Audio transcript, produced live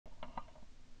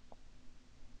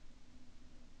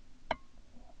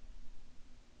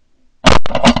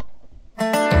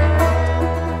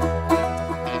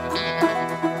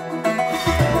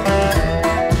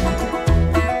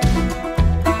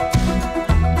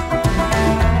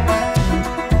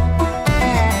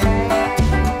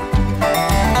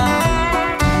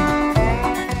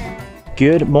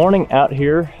Good morning out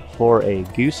here for a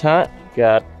goose hunt.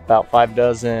 Got about 5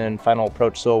 dozen final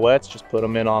approach silhouettes. Just put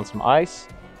them in on some ice,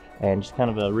 and just kind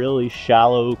of a really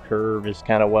shallow curve is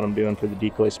kind of what I'm doing for the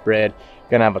decoy spread.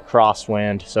 Gonna have a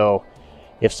crosswind, so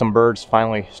if some birds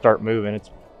finally start moving, it's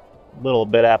a little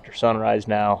bit after sunrise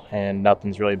now and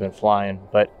nothing's really been flying,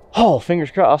 but oh,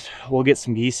 fingers crossed we'll get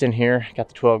some geese in here. Got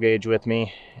the 12 gauge with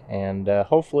me, and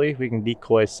hopefully we can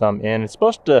decoy some in. It's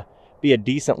supposed to be a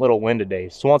decent little wind today,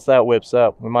 so once that whips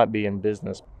up, we might be in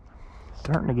business.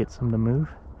 Starting to get some to move.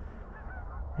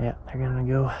 Yeah, they're gonna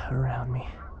go around me.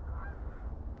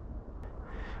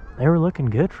 They were looking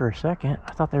good for a second.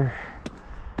 I thought they're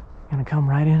gonna come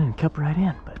right in and cup right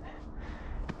in, but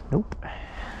nope.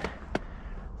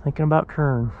 Thinking about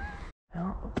Kern.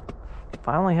 Well,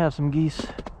 finally have some geese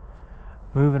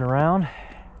moving around.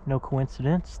 No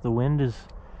coincidence, the wind is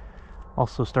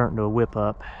also starting to whip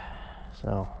up,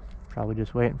 so probably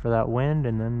just waiting for that wind,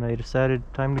 and then they decided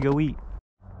time to go eat.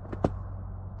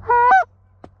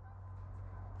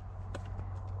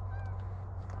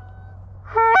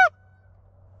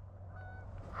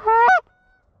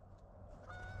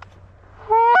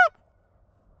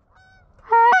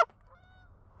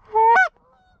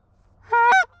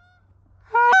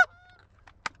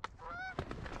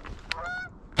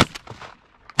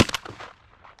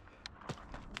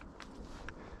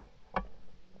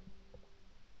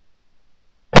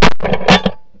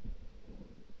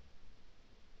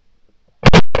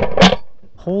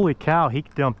 Holy cow, he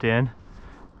dumped in.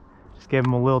 Just gave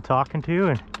him a little talking to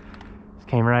and just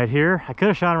came right here. I could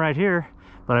have shot him right here,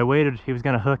 but I waited. He was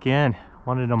gonna hook in.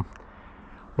 Wanted him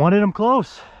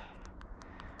close.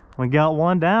 We got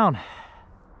one down.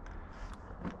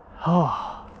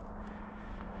 Oh,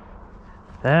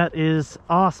 that is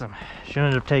awesome.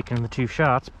 Shouldn't have taken the 2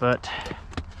 shots, but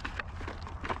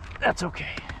that's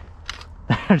okay.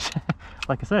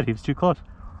 Like I said, he was too close.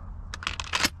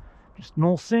 Just an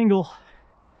old single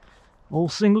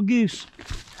goose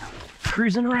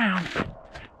cruising around.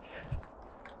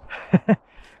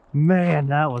 Man,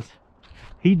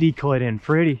 he decoyed in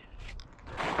pretty.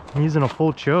 I'm using a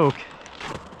full choke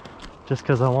just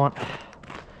because I want to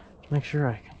make sure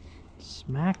I can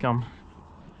smack them.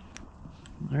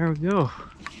 There we go.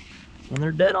 When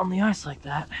they're dead on the ice like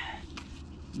that,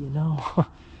 you know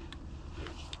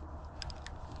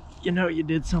you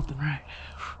did something right.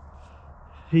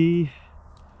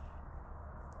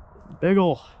 Big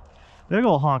ol'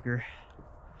 honker.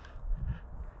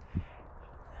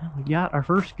 Well, we got our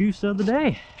first goose of the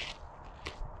day.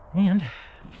 And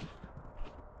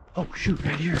oh shoot,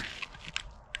 right here.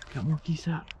 Got more geese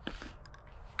out.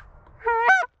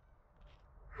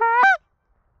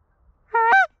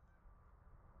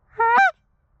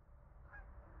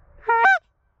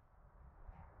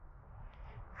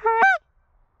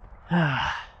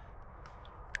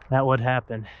 That would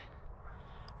happen.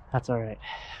 That's all right.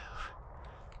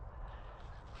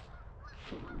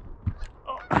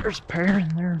 Oh, there's a pair in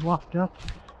there locked up.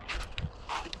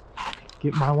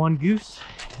 Get my one goose,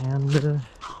 and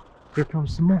here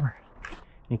comes some more.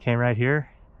 He came right here,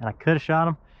 and I could have shot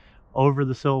him over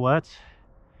the silhouettes,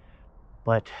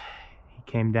 but he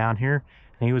came down here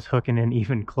and he was hooking in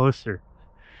even closer,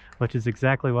 which is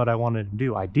exactly what I wanted to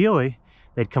do. Ideally,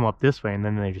 they'd come up this way and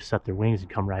then they just set their wings and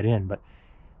come right in, but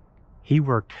he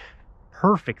worked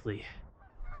perfectly.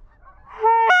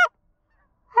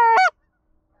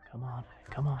 Come on,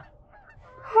 come on.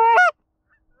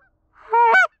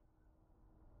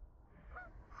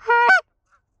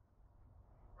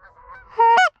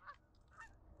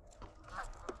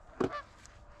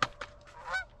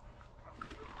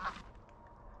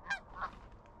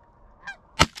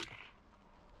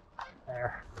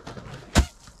 There.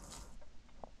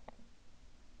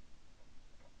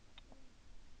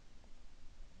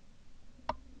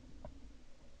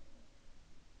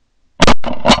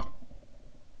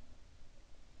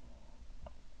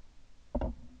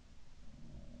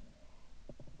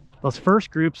 Those first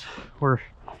groups were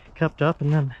cupped up,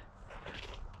 and then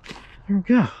there we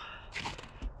go.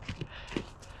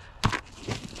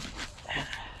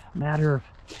 Matter of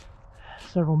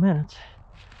several minutes,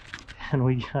 and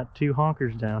we got 2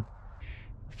 honkers down.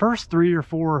 The first 3 or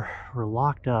 4 were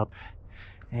locked up,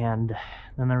 and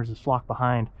then there was this flock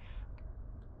behind.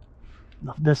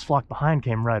 This flock behind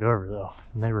came right over though,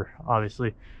 and they were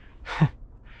obviously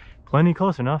plenty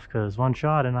close enough, because one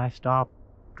shot and I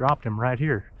dropped him right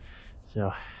here.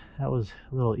 So that was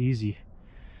a little easier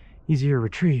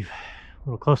retrieve, a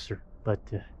little closer, but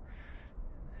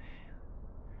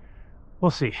we'll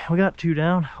see. We got 2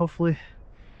 down. Hopefully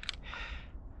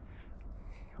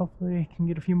I can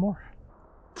get a few more.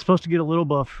 It's supposed to get a little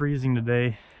above freezing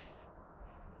today,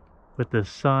 with the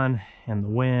sun and the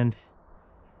wind,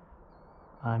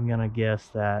 I'm gonna guess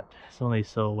that some of these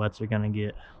silhouettes are gonna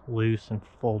get loose and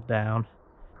fold down.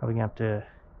 Probably gonna have to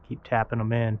keep tapping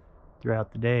them in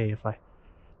throughout the day if I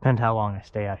depend how long I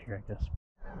stay out here, I guess.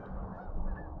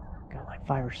 Got like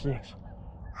 5 or 6.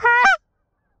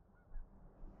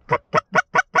 Got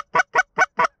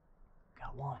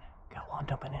one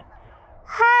dumping in.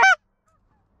 I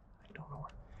don't know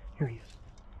where. Here he is.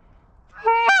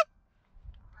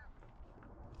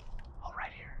 Oh,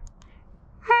 right here.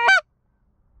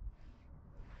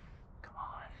 Come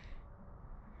on.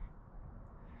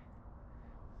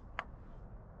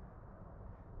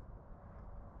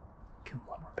 Give him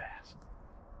one more pass.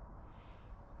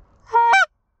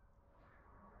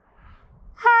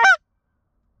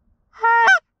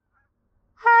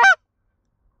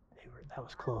 That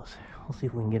was close. We'll see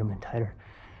if we can get them in tighter.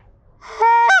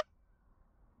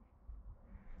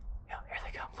 Yeah, here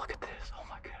they come. Look at this. Oh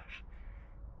my gosh.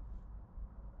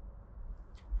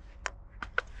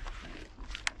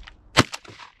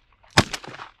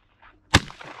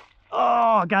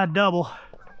 Oh, I got a double.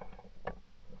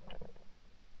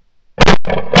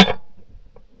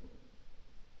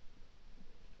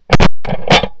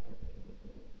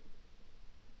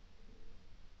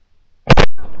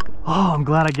 Oh, I'm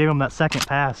glad I gave him that second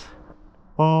pass.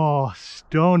 Oh,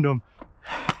 stoned him.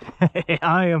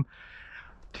 I am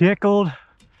tickled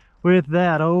with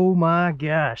that. Oh my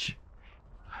gosh.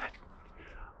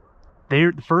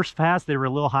 The first pass, they were a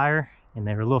little higher and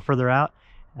they were a little further out.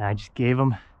 And I just gave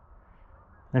them.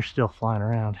 They're still flying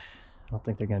around. I don't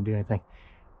think they're going to do anything.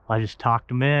 I just talked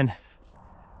them in.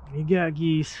 You got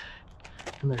geese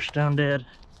and they're stone dead.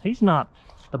 He's not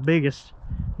the biggest.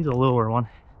 He's a littler one.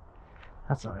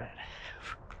 That's all right.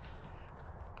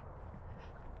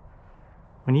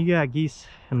 When you got geese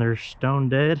and they're stone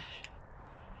dead,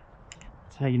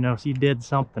 that's how you know you did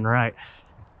something right.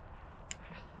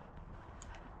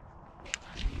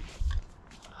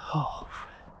 Oh.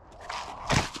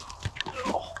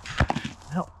 Oh.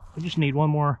 Well, we just need one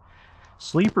more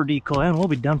sleeper decoy and we'll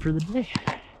be done for the day.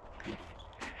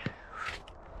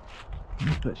 Let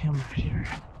me put him right here.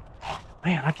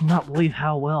 Man, I cannot believe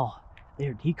how well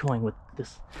they're decoying with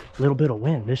this little bit of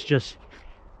wind. This just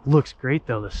looks great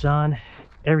though. The sun,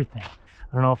 everything.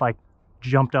 I don't know if I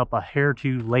jumped up a hair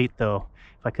too late though.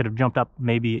 If I could have jumped up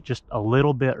maybe just a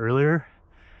little bit earlier,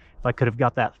 if I could have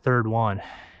got that third one.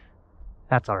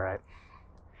 That's all right.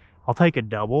 I'll take a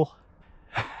double.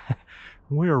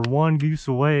 We are one goose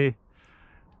away.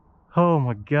 Oh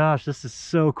my gosh, this is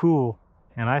so cool.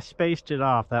 And I spaced it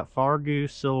off. That far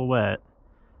goose silhouette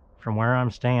from where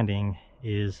I'm standing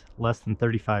is less than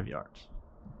 35 yards.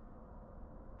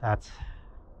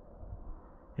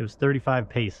 It was 35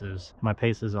 paces. My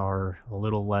paces are a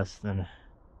little less than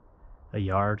a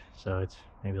yard, so it's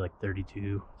maybe like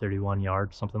 32, 31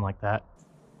 yards, something like that.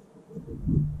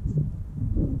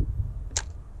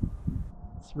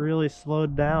 It's really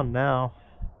slowed down now.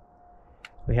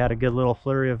 We had a good little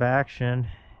flurry of action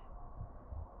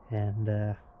and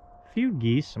a few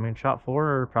geese. I mean, shot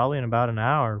 4 probably in about an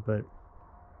hour, but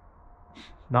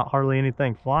not hardly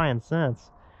anything flying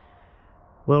since.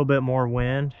 A little bit more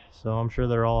wind, so I'm sure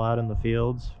they're all out in the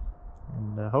fields,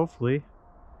 and hopefully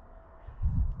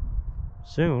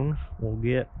soon we'll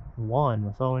get one.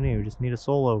 That's all we need. We just need a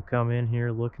solo come in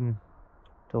here looking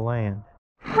to land.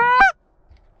 Come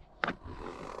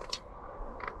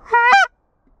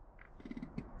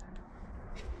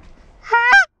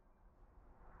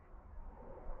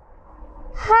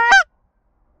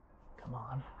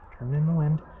on, turn in the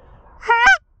wind.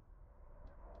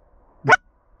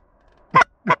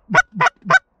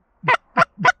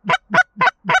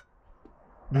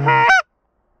 Oh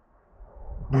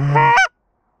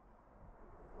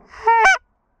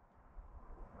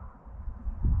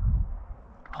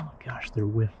my gosh, they're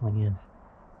whiffling in.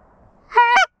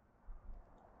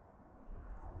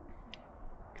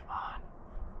 Come on.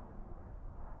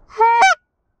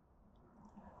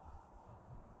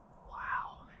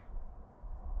 Wow.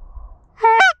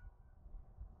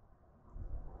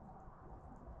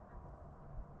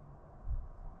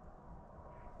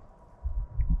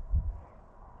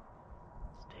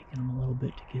 It's taking them a little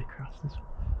bit to get across this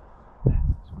wind.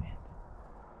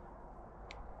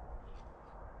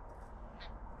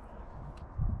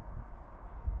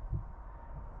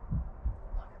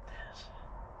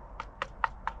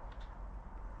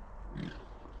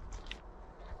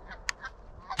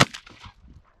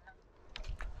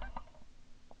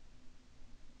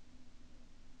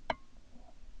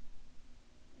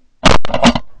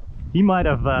 He might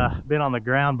have been on the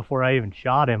ground before I even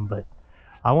shot him, but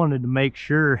I wanted to make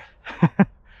sure.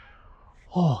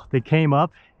 Oh, they came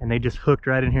up and they just hooked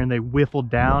right in here and they whiffled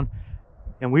down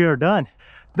and we are done.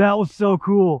 That was so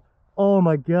cool. Oh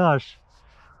my gosh.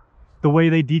 The way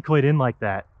they decoyed in like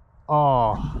that.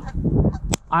 Oh,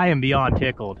 I am beyond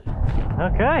tickled.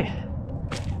 Okay,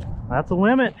 that's a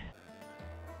limit.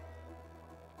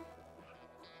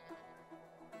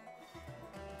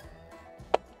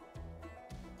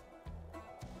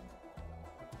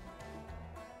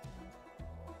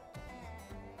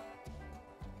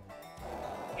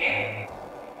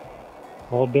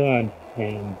 All done,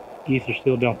 and geese are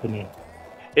still dumping in.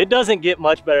 It doesn't get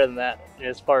much better than that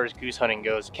as far as goose hunting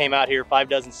goes. Came out here, 5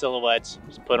 dozen silhouettes,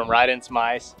 just put them right in some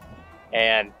ice,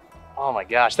 and oh my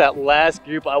gosh, that last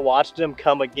group, I watched them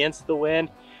come against the wind.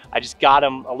 I just got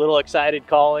them a little excited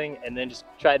calling, and then just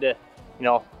tried to, you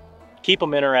know, keep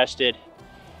them interested.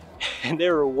 And they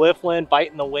were whiffling,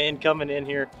 fighting the wind, coming in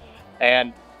here,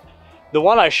 and the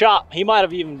one I shot, he might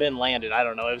have even been landed. I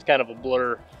don't know, it was kind of a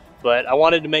blur. But I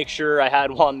wanted to make sure I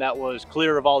had one that was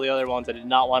clear of all the other ones. I did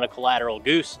not want a collateral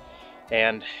goose,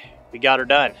 and we got her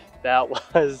done. That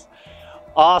was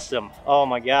awesome. Oh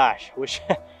my gosh, wish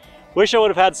I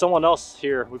would have had someone else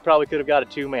here. We probably could have got a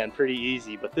 2-man pretty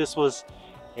easy, but this was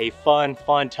a fun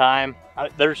time.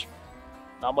 There's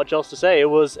not much else to say.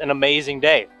 It was an amazing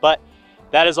day, but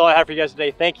that is all I have for you guys today.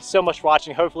 Thank you so much for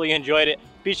watching. Hopefully you enjoyed it.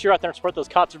 Be sure out there and support those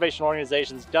conservation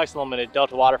organizations, Ducks Unlimited,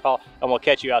 Delta Waterfowl, and we'll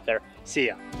catch you out there. See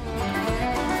ya.